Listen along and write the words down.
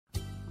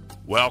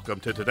Welcome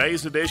to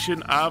today's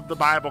edition of the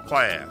Bible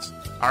class.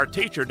 Our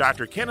teacher,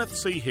 Dr. Kenneth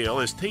C. Hill,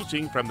 is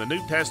teaching from the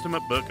New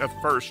Testament book of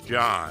 1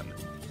 John.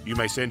 You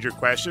may send your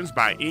questions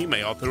by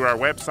email through our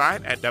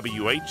website at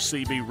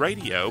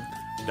whcbradio.org.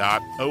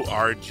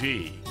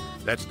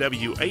 That's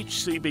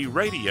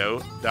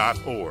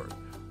whcbradio.org.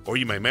 Or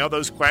you may mail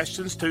those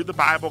questions to the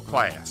Bible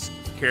class,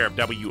 care of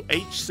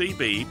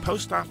WHCB,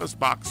 Post Office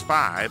Box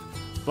 5,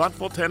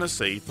 Blountville,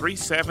 Tennessee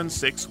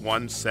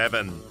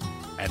 37617.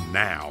 And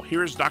now,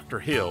 here's Dr.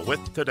 Hill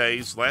with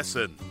today's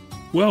lesson.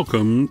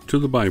 Welcome to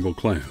the Bible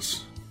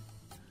class.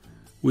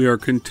 We are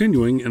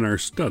continuing in our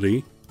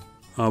study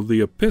of the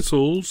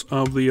epistles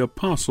of the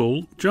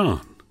Apostle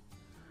John.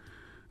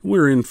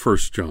 We're in 1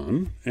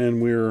 John,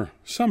 and we're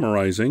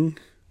summarizing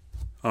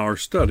our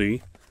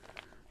study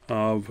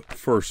of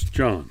 1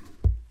 John.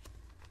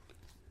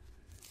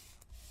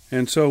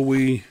 And so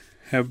we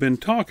have been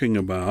talking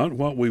about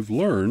what we've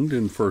learned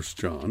in 1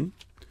 John.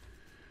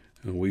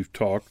 And we've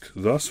talked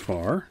thus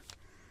far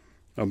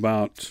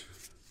about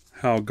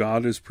how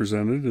God is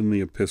presented in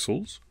the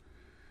epistles.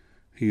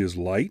 He is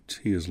light,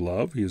 He is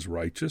love, He is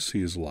righteous,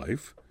 He is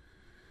life.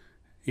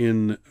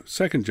 In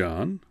 2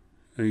 John,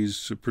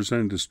 He's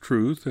presented as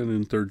truth, and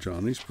in 3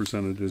 John, He's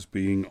presented as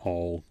being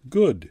all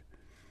good.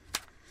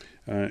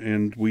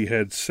 And we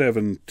had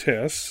 7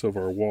 tests of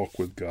our walk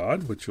with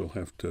God, which you'll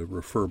have to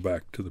refer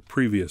back to the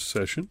previous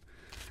session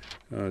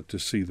to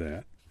see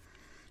that,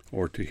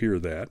 or to hear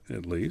that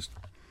at least.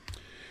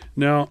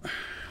 Now,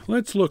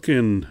 let's look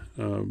in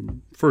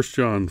 1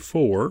 John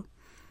 4,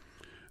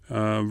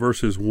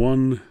 verses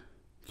 1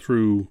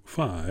 through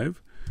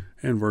 5,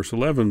 and verse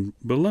 11.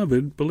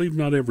 Beloved, believe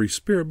not every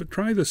spirit, but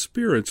try the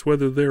spirits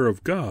whether they're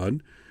of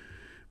God,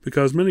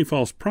 because many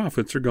false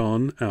prophets are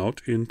gone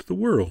out into the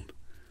world.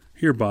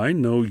 Hereby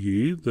know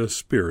ye the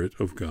Spirit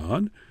of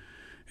God.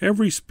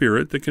 Every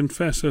spirit that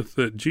confesseth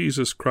that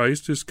Jesus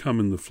Christ is come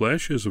in the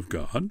flesh is of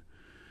God.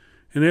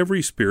 And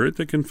every spirit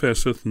that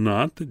confesseth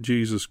not that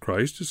Jesus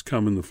Christ is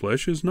come in the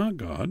flesh is not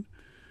God.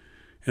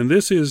 And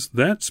this is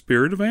that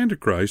spirit of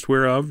Antichrist,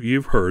 whereof ye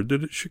have heard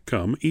that it should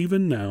come,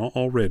 even now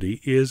already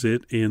is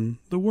it in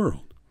the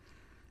world.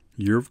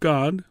 Ye are of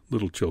God,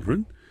 little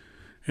children,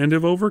 and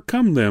have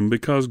overcome them,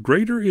 because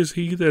greater is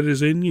he that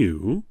is in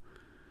you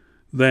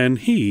than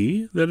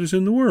he that is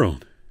in the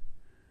world.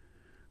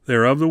 They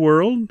are of the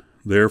world,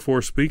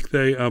 therefore speak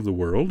they of the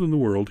world, and the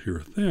world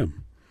heareth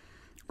them.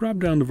 Drop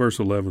down to verse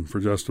 11 for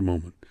just a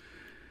moment.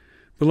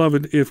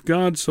 Beloved, if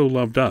God so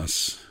loved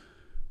us,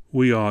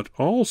 we ought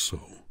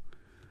also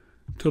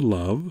to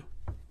love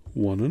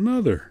one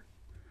another.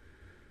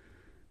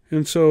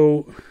 And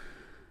so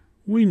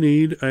we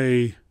need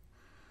a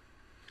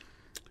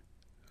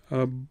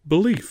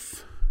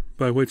belief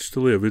by which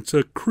to live. It's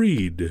a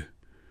creed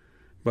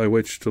by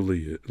which to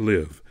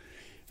live.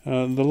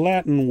 The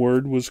Latin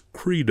word was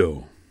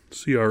credo,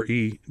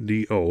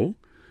 C-R-E-D-O,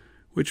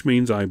 which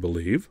means I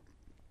believe.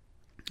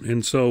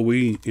 And so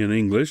we, in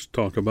English,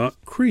 talk about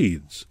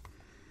creeds.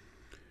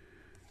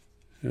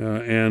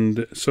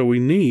 And so we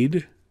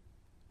need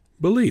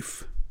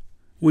belief.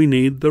 We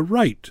need the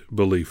right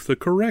belief, the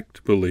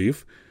correct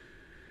belief,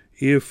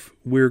 if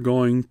we're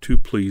going to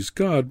please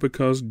God,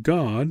 because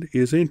God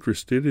is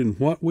interested in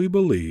what we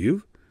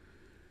believe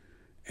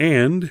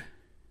and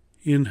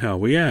in how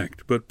we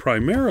act. But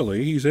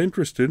primarily, He's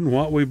interested in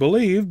what we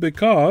believe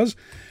because,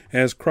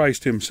 as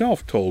Christ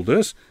Himself told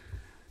us,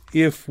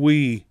 if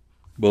we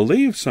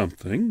believe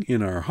something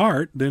in our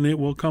heart, then it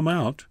will come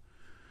out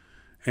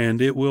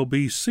and it will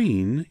be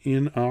seen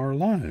in our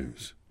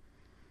lives.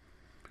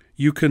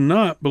 You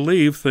cannot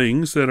believe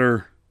things that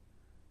are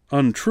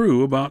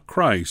untrue about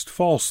Christ,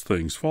 false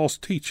things, false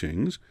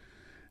teachings,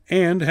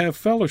 and have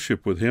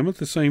fellowship with Him at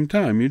the same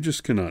time. You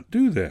just cannot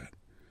do that.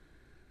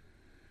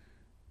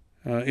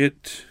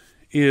 It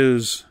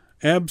is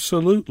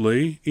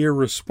absolutely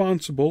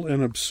irresponsible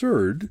and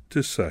absurd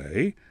to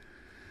say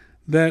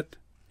that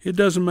it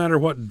doesn't matter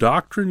what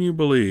doctrine you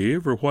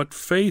believe or what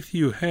faith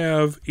you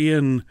have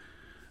in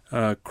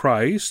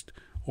Christ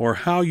or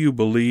how you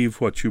believe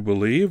what you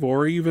believe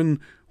or even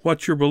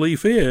what your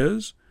belief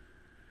is.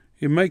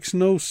 It makes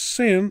no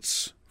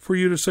sense for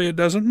you to say it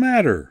doesn't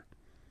matter.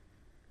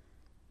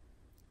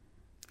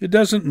 It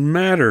doesn't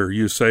matter,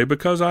 you say,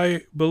 because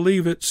I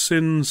believe it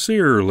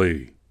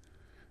sincerely.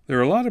 There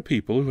are a lot of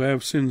people who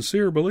have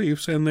sincere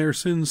beliefs and they're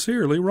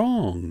sincerely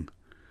wrong.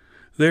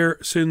 They're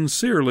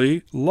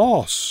sincerely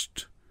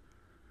lost.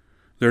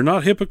 They're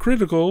not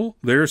hypocritical,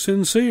 they're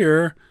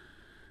sincere,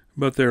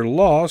 but they're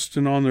lost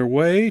and on their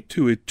way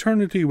to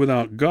eternity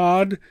without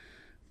God,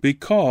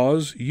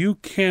 because you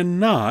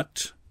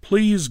cannot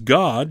please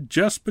God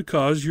just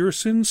because you're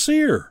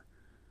sincere.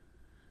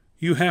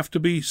 You have to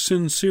be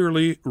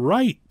sincerely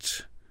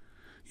right.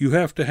 You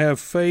have to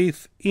have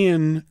faith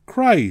in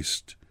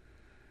Christ.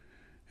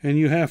 And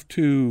you have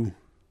to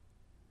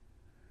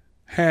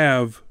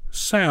have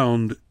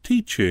sound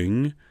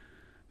teaching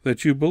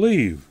that you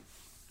believe.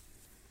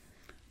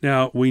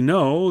 Now, we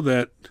know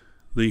that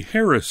the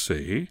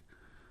heresy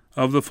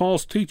of the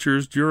false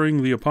teachers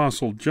during the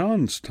Apostle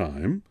John's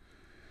time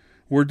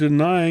we're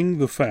denying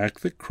the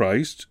fact that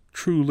Christ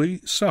truly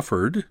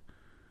suffered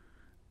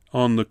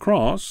on the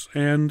cross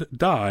and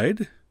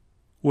died,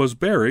 was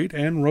buried,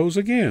 and rose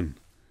again.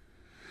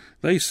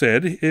 They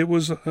said it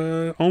was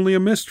only a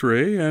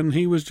mystery, and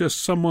he was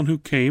just someone who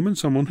came and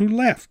someone who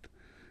left.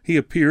 He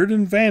appeared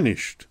and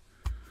vanished,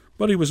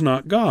 but he was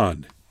not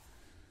God.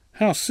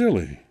 How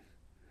silly.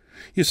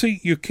 You see,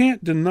 you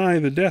can't deny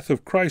the death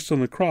of Christ on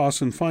the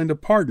cross and find a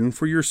pardon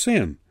for your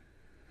sin.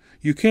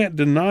 You can't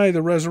deny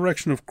the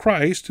resurrection of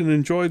Christ and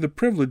enjoy the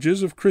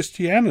privileges of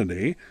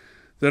Christianity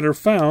that are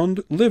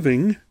found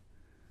living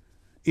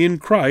in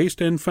Christ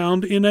and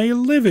found in a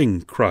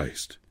living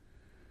Christ.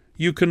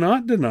 You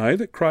cannot deny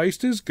that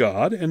Christ is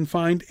God and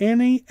find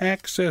any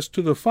access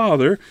to the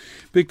Father,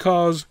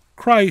 because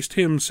Christ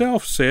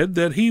himself said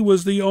that he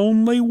was the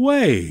only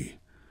way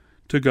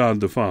to God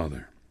the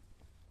Father.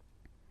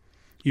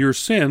 Your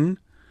sin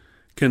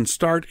can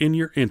start in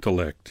your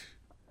intellect.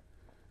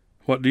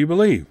 What do you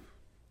believe?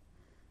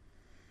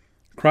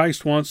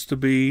 Christ wants to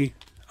be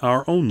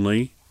our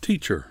only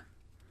teacher.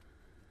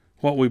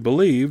 What we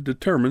believe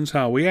determines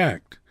how we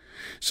act.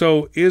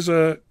 So, is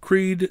a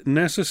creed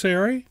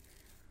necessary?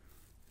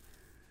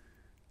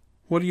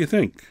 What do you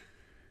think?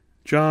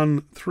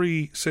 John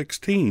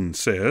 3:16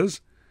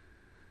 says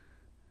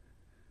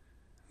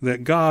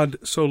that God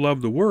so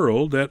loved the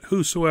world that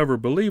whosoever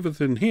believeth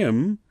in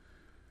him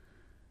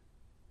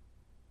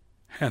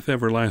hath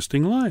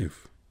everlasting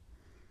life.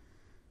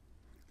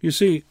 You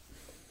see,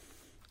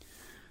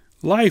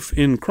 life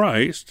in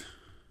Christ,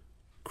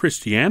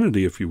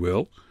 Christianity, if you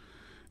will,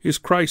 is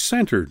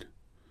Christ-centered.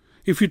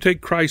 If you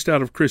take Christ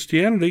out of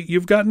Christianity,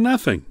 you've got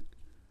nothing.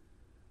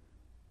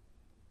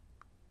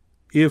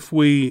 If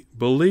we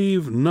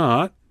believe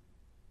not,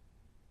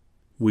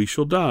 we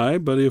shall die,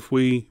 but if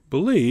we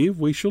believe,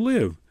 we shall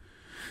live.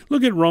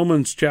 Look at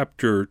Romans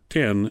chapter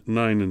 10,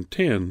 9 and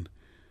 10,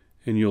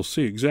 and you'll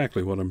see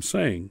exactly what I'm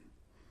saying.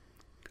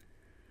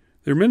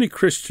 There are many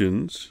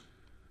Christians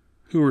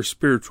who are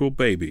spiritual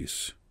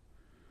babies.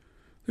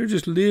 They're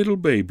just little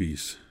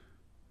babies,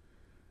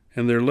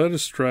 and they're led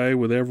astray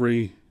with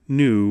every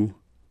new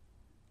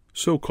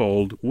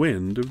so-called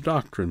wind of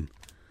doctrine.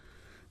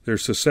 They're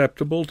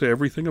susceptible to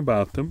everything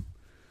about them.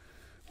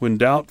 When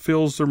doubt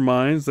fills their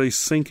minds, they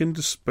sink in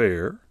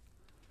despair.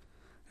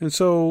 And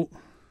so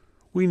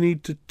we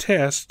need to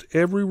test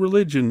every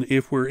religion,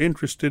 if we're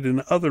interested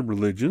in other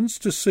religions,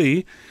 to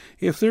see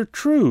if they're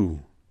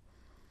true.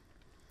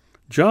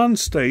 John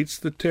states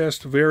the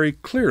test very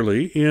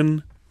clearly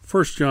in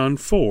 1 John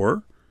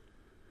 4,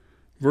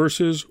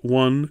 verses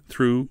 1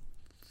 through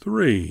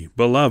 3.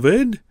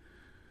 Beloved,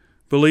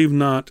 believe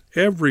not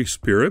every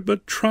spirit,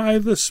 but try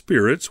the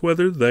spirits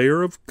whether they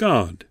are of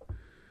God,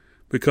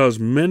 because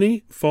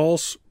many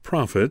false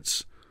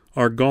prophets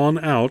are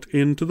gone out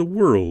into the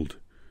world.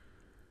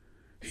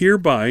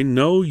 Hereby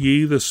know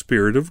ye the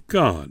Spirit of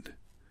God.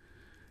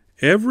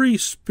 Every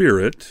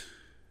spirit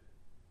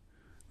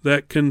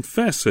that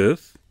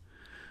confesseth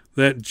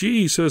that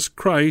Jesus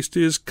Christ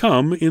is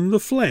come in the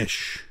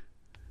flesh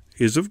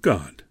is of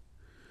God.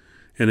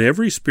 And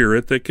every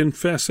spirit that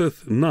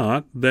confesseth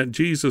not that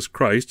Jesus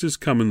Christ is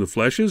come in the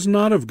flesh is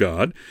not of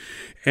God.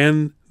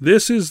 And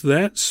this is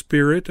that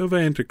spirit of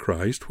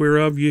Antichrist,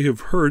 whereof ye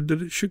have heard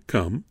that it should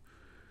come,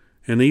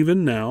 and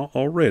even now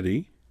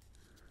already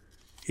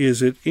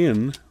is it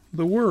in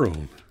the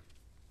world.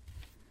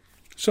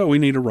 So we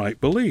need a right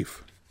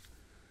belief.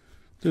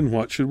 Then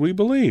what should we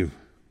believe?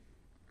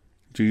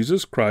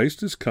 Jesus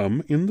Christ is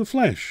come in the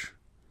flesh.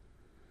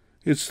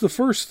 It's the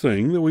first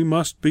thing that we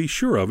must be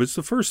sure of. It's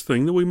the first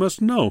thing that we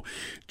must know.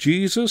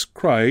 Jesus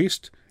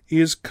Christ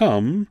is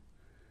come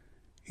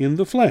in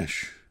the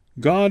flesh.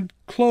 God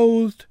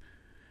clothed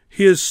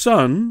his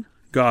Son,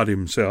 God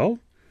himself,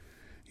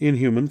 in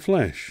human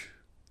flesh.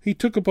 He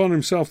took upon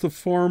himself the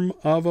form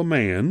of a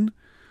man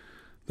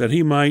that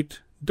he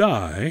might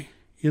die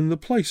in the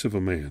place of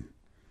a man.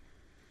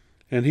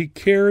 And he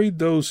carried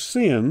those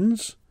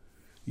sins,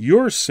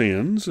 your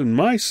sins and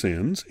my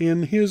sins,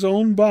 in his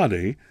own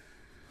body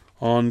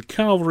on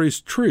Calvary's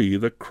tree,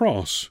 the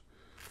cross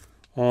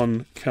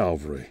on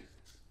Calvary.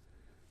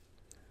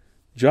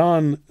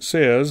 John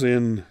says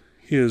in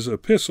his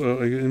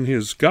epistle, in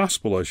his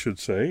gospel, I should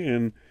say,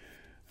 in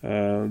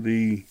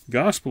the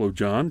Gospel of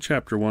John,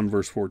 chapter 1,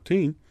 verse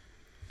 14,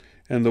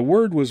 "And the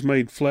Word was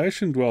made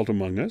flesh and dwelt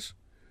among us,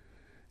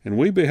 and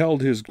we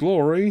beheld his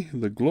glory,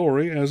 the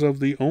glory as of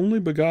the only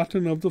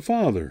begotten of the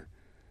Father,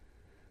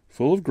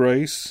 full of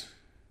grace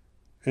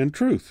and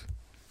truth."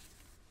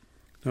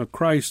 Now,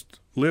 Christ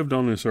lived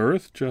on this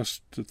earth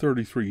just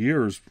 33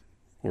 years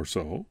or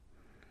so,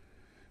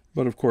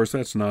 but of course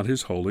that's not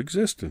his whole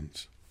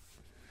existence.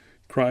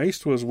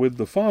 Christ was with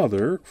the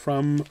Father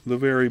from the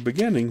very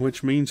beginning,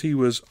 which means he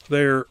was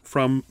there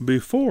from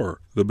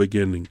before the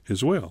beginning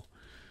as well.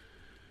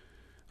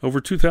 Over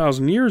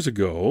 2,000 years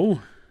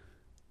ago,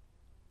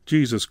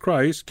 Jesus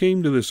Christ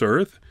came to this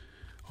earth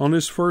on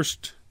his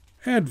first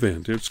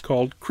advent. It's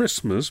called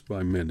Christmas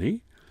by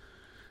many,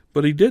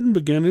 but he didn't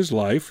begin his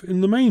life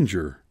in the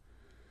manger.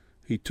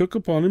 He took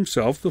upon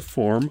himself the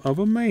form of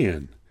a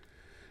man,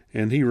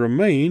 And he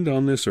remained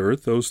on this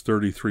earth those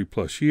 33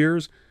 plus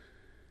years.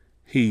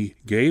 He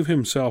gave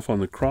himself on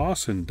the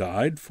cross and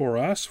died for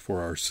us,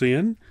 for our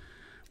sin,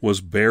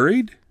 was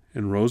buried,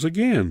 and rose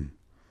again.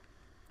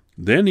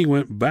 Then he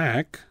went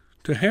back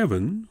to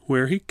heaven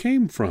where he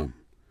came from.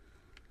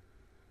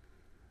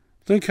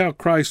 Think how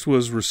Christ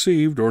was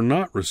received or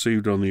not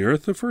received on the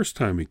earth the first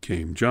time he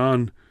came.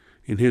 John,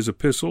 in his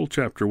epistle,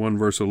 chapter 1,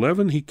 verse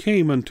 11, he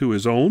came unto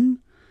his own,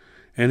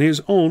 and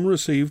his own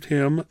received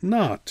him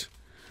not.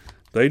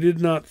 They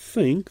did not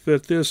think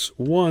that this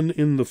one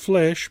in the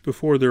flesh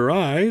before their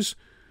eyes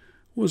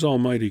was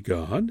Almighty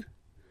God.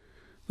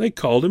 They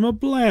called him a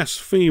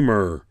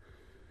blasphemer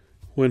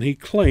when he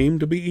claimed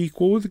to be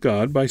equal with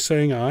God by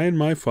saying, I and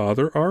my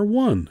Father are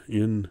one.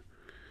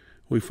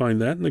 We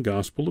find that in the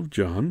Gospel of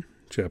John,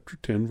 chapter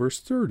 10, verse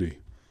 30.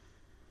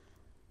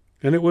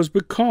 And it was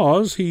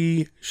because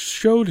he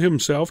showed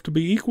himself to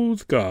be equal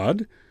with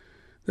God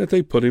that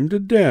they put him to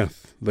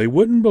death. They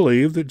wouldn't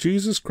believe that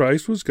Jesus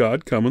Christ was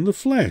God come in the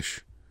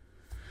flesh.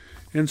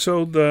 And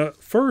so the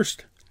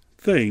first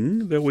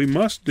thing that we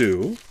must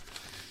do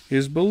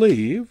is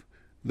believe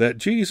that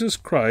Jesus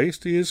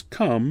Christ is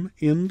come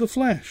in the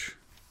flesh.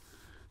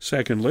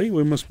 Secondly,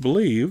 we must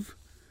believe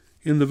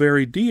in the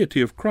very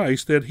deity of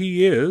Christ, that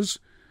he is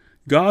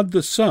God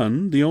the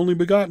Son, the only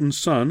begotten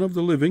Son of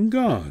the living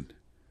God.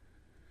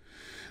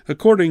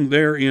 According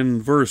there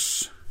in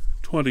verse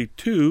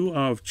 22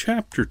 of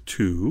chapter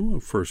 2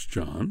 of 1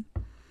 John,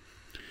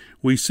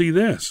 we see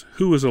this: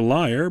 Who is a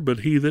liar but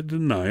he that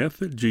denieth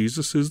that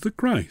Jesus is the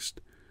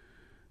Christ?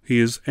 He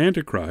is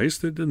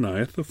Antichrist that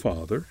denieth the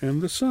Father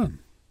and the Son.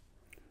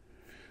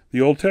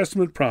 The Old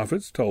Testament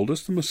prophets told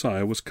us the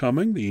Messiah was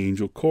coming. The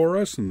angel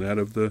chorus and that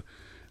of the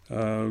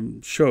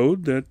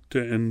showed that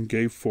and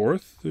gave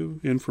forth the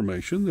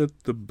information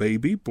that the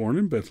baby born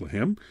in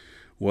Bethlehem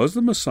was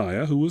the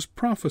Messiah who was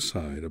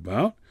prophesied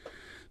about.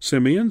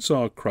 Simeon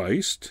saw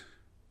Christ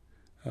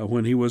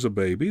when he was a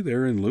baby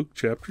there in Luke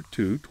chapter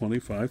 2,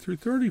 25 through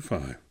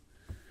 35.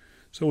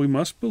 So we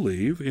must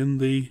believe in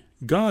the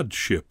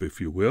Godship, if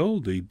you will,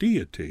 the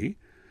deity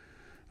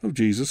of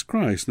Jesus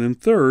Christ. And then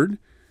third,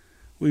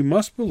 we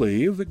must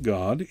believe that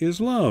God is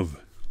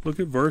love. Look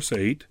at verse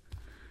 8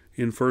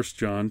 in 1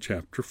 John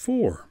chapter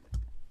 4.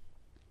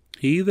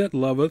 He that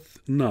loveth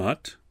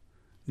not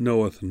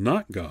knoweth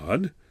not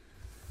God,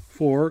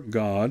 for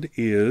God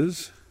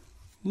is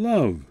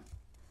love.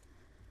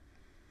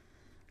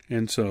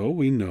 And so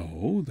we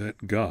know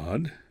that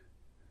God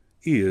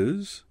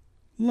is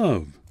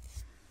love.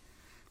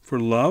 For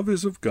love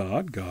is of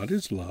God, God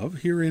is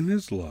love. Herein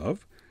is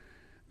love,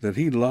 that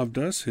he loved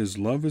us. His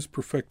love is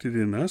perfected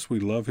in us. We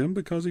love him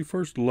because he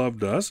first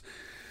loved us.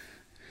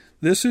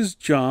 This is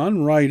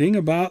John writing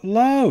about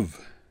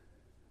love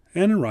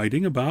and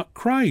writing about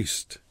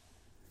Christ.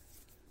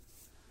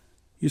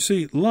 You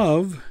see,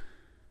 love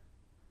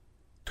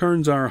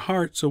turns our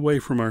hearts away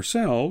from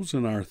ourselves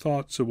and our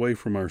thoughts away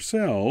from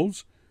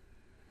ourselves,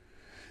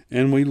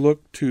 and we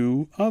look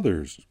to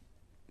others.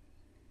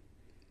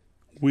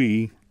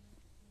 We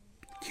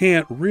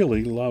can't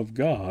really love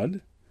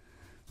God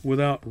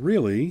without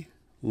really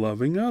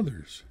loving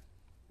others.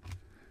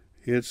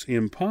 It's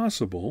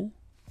impossible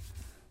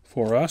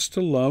for us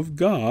to love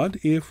God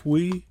if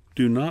we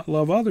do not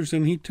love others,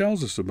 and he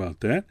tells us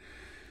about that.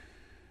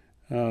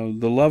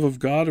 The love of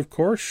God, of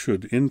course,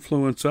 should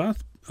influence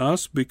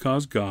us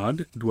because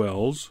God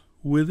dwells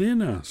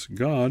within us.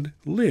 God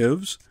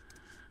lives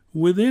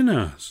within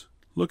us.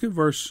 Look at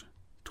verse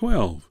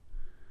 12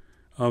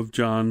 of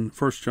 1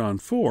 John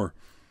 4.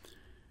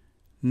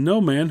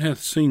 No man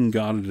hath seen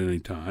God at any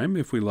time.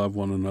 If we love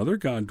one another,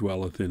 God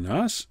dwelleth in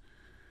us,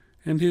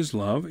 and his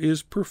love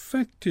is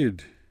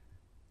perfected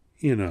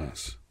in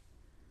us.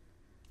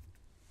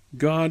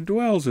 God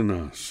dwells in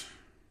us.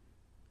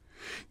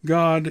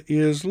 God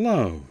is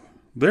love.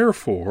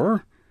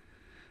 Therefore,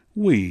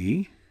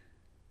 we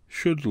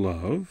should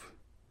love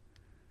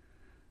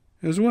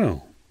as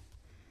well.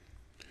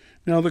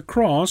 Now, the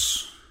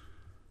cross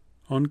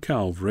on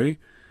Calvary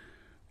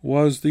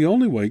was the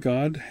only way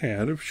God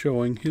had of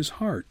showing his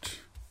heart.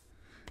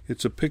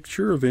 It's a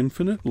picture of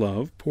infinite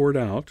love poured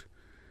out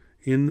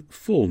in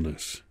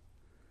fullness.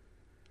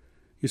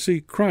 You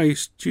see,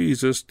 Christ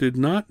Jesus did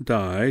not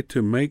die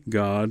to make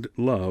God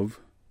love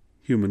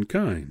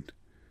humankind.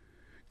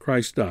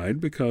 Christ died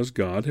because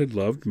God had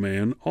loved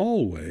man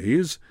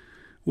always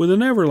with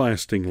an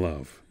everlasting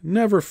love,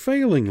 never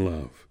failing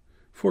love.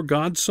 For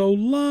God so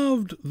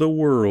loved the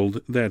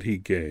world that he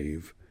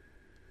gave.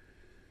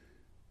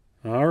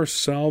 Our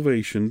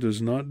salvation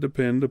does not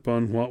depend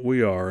upon what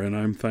we are, and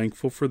I'm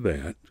thankful for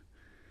that.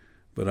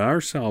 But our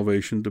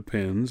salvation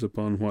depends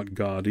upon what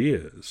God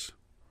is.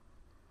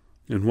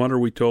 And what are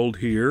we told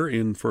here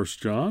in 1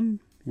 John?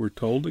 We're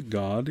told that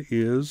God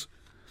is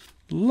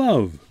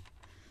love.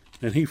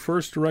 And he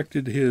first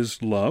directed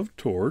his love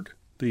toward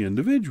the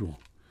individual.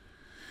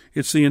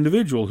 It's the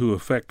individual who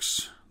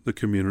affects the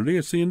community.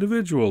 It's the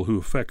individual who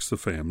affects the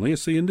family.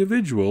 It's the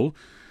individual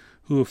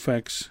who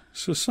affects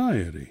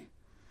society.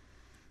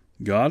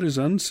 God is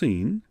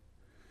unseen,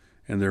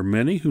 And there are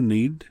many who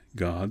need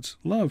God's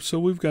love. So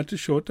we've got to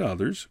show it to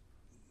others.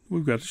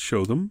 We've got to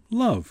show them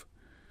love.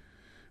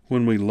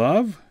 When we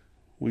love,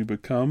 we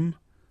become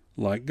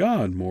like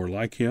God, more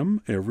like Him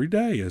every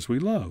day as we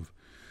love.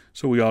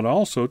 So we ought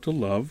also to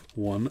love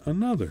one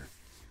another.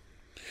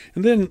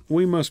 And then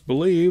we must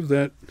believe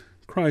that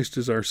Christ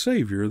is our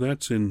Savior.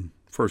 That's in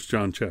 1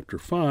 John chapter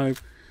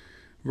 5,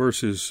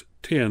 verses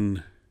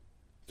 10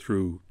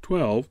 through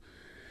 12.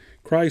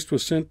 Christ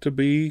was sent to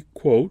be,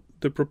 quote,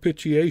 the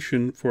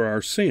propitiation for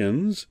our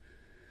sins,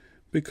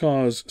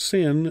 because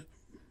sin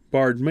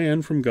barred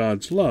man from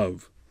God's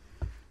love.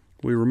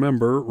 We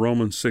remember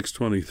Romans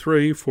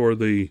 6:23, for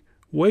the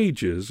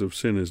wages of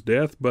sin is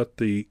death, but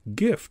the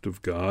gift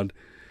of God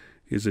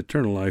is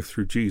eternal life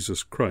through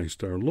Jesus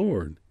Christ our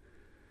Lord.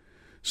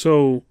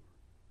 So,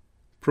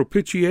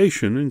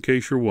 propitiation, in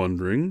case you're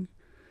wondering,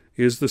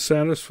 is the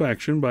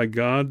satisfaction by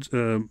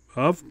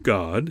of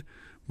God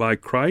by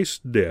Christ's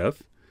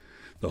death.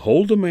 The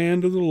whole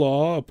demand of the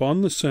law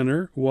upon the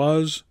sinner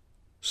was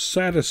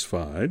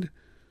satisfied,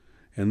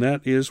 and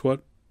that is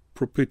what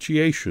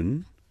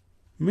propitiation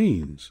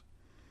means.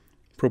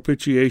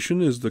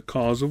 Propitiation is the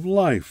cause of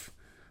life,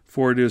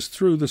 for it is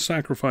through the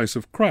sacrifice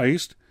of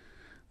Christ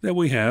that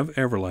we have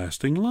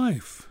everlasting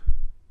life.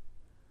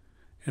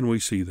 And we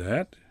see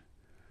that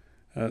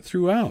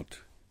throughout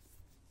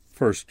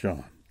 1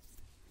 John.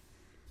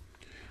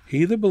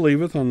 He that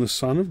believeth on the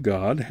Son of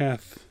God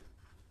hath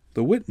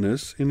the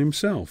witness in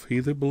himself. He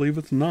that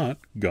believeth not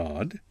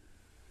God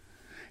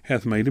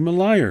hath made him a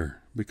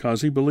liar,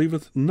 because he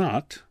believeth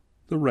not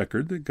the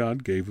record that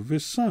God gave of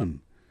his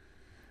Son.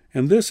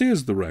 And this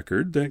is the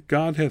record, that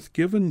God hath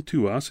given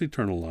to us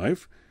eternal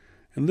life,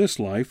 and this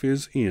life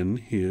is in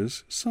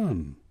his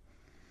Son.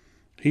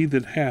 He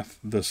that hath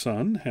the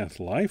Son hath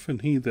life,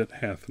 and he that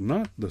hath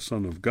not the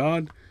Son of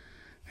God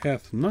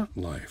hath not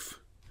life.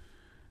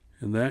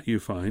 And that you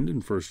find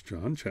in 1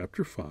 John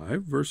chapter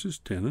 5, verses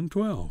 10 and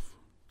 12.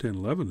 10,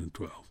 11, and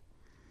 12.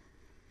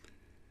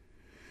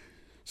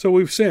 So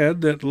we've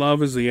said that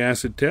love is the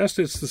acid test.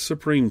 It's the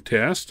supreme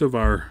test of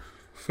our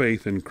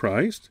faith in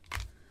Christ.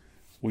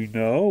 We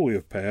know we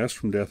have passed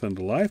from death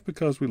unto life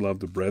because we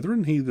love the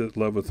brethren. He that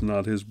loveth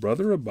not his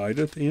brother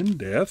abideth in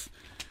death.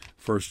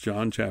 1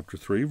 John chapter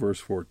 3, verse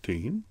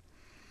 14.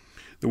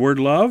 The word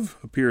love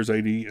appears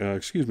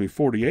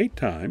 48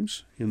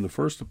 times in the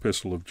first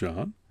epistle of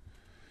John.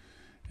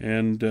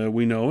 And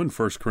we know in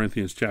 1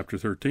 Corinthians chapter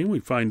 13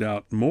 we find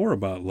out more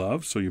about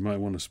love, so you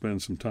might want to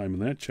spend some time in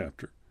that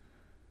chapter.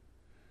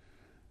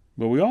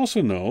 But we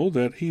also know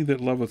that he that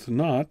loveth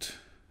not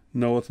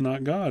knoweth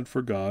not God,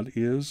 for God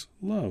is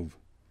love.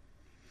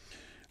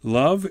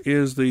 Love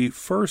is the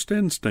first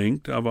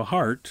instinct of a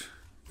heart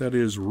that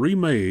is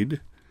remade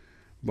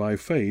by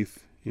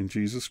faith in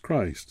Jesus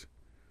Christ.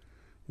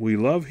 We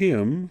love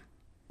Him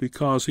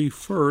because He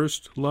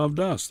first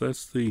loved us.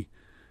 That's the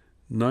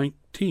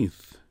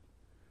 19th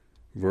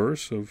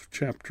verse of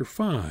chapter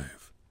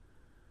 5.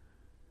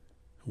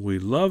 We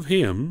love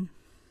Him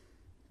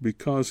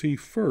because He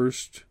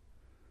first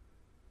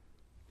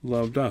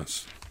loved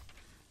us.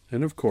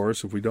 And of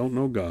course, if we don't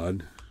know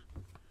God,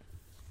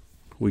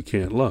 we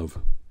can't love.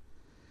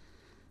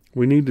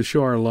 We need to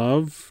show our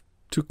love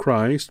to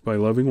Christ by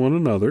loving one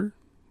another.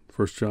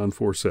 1 John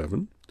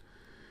 4:7.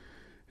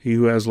 He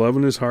who has love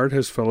in his heart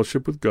has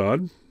fellowship with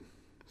God.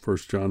 1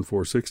 John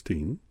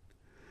 4:16.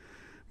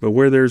 But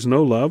where there's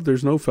no love,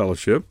 there's no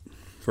fellowship.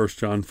 1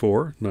 John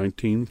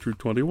 4:19 through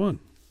 21.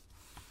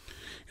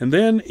 And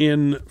then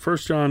in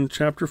 1 John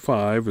chapter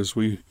 5, as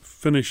we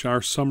finish our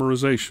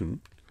summarization,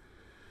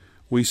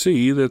 we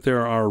see that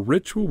there are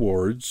rich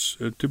rewards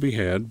to be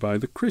had by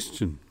the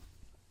Christian.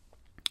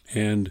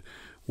 And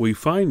we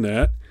find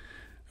that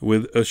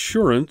with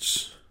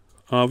assurance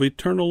of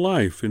eternal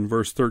life. In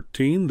verse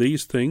 13,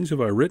 these things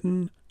have I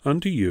written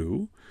unto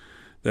you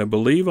that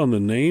believe on the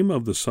name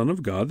of the Son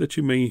of God, that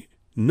you may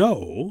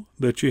know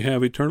that you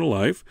have eternal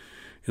life,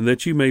 and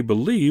that you may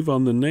believe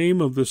on the name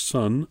of the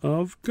Son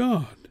of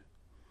God.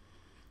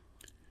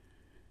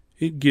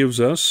 It gives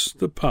us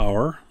the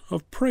power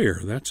of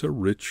prayer. That's a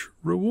rich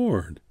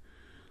reward.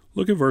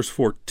 Look at verse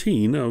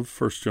 14 of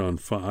 1 John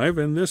 5,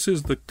 and this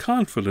is the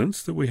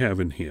confidence that we have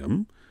in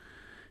Him.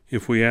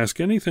 If we ask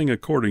anything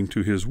according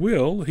to His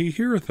will, He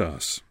heareth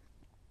us.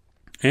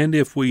 And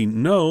if we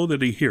know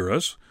that He hear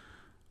us,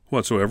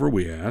 whatsoever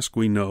we ask,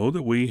 we know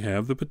that we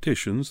have the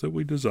petitions that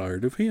we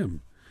desired of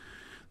Him.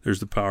 There's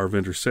the power of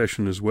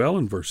intercession as well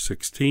in verse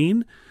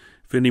 16.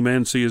 If any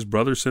man see his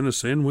brother sin a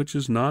sin which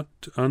is not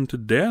unto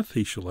death,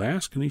 he shall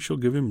ask, and He shall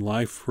give him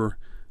life for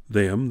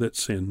them that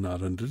sin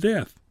not unto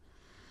death.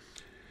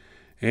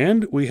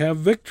 And we have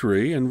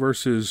victory in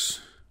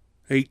verses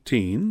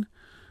 18,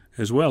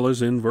 as well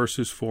as in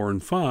verses 4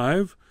 and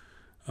 5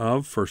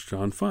 of 1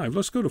 John 5.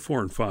 Let's go to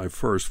 4 and 5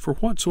 first. For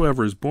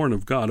whatsoever is born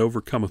of God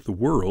overcometh the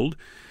world,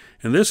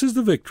 and this is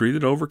the victory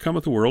that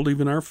overcometh the world,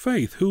 even our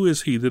faith. Who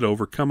is he that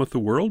overcometh the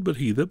world, but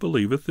he that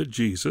believeth that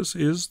Jesus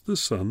is the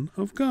Son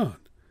of God?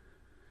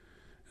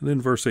 And then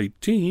verse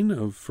 18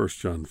 of 1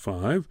 John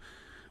 5,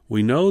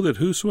 We know that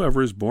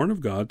whosoever is born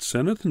of God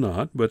sinneth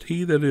not, but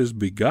he that is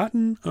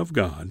begotten of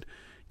God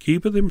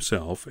keepeth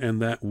himself, and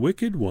that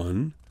wicked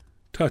one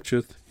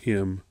toucheth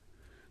him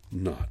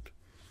not.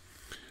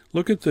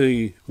 Look at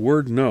the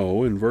word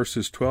know in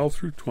verses 12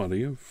 through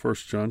 20 of 1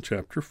 John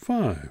chapter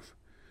 5.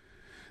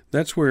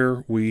 That's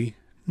where we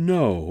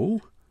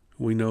know.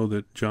 We know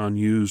that John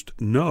used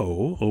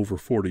know over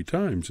 40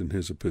 times in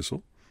his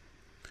epistle.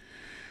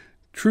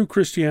 True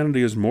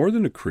Christianity is more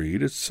than a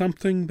creed. It's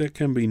something that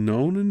can be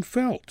known and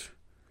felt.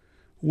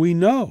 We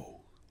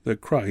know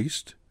that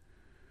Christ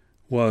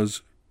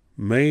was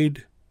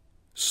made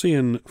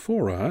sin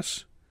for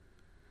us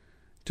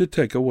to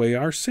take away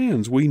our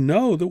sins. We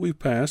know that we've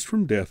passed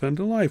from death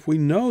unto life. We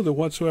know that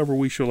whatsoever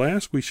we shall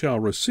ask, we shall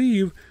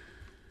receive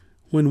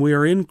when we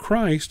are in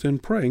Christ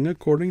and praying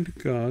according to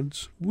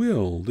God's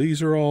will.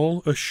 These are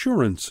all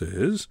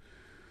assurances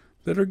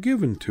that are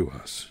given to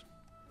us.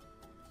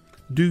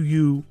 Do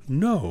you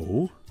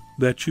know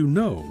that you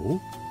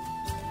know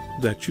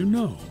that you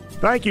know?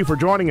 Thank you for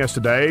joining us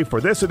today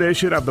for this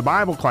edition of the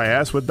Bible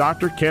Class with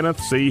Dr. Kenneth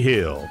C.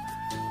 Hill.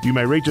 You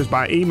may reach us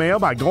by email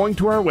by going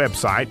to our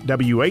website,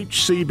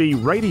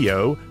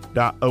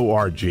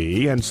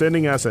 whcbradio.org, and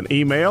sending us an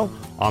email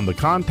on the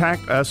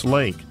Contact Us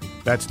link.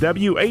 That's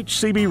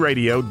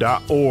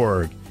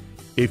whcbradio.org.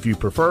 If you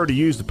prefer to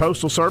use the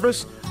postal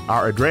service,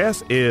 our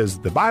address is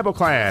the Bible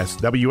Class,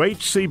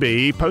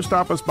 WHCB, Post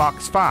Office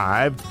Box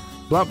 5,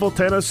 Bluffville,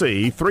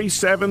 Tennessee,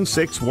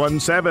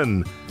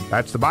 37617.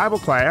 That's the Bible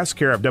Class,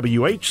 care of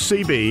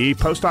WHCB,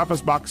 Post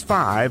Office Box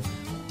 5,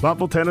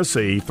 Bluffville,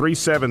 Tennessee,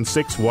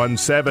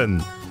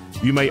 37617.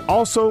 You may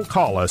also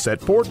call us at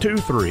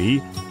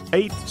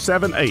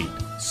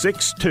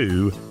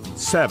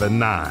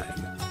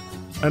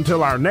 423-878-6279.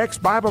 Until our next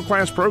Bible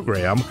Class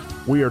program,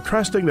 we are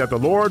trusting that the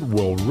Lord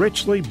will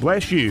richly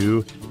bless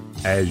you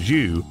as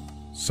you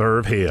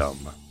serve Him.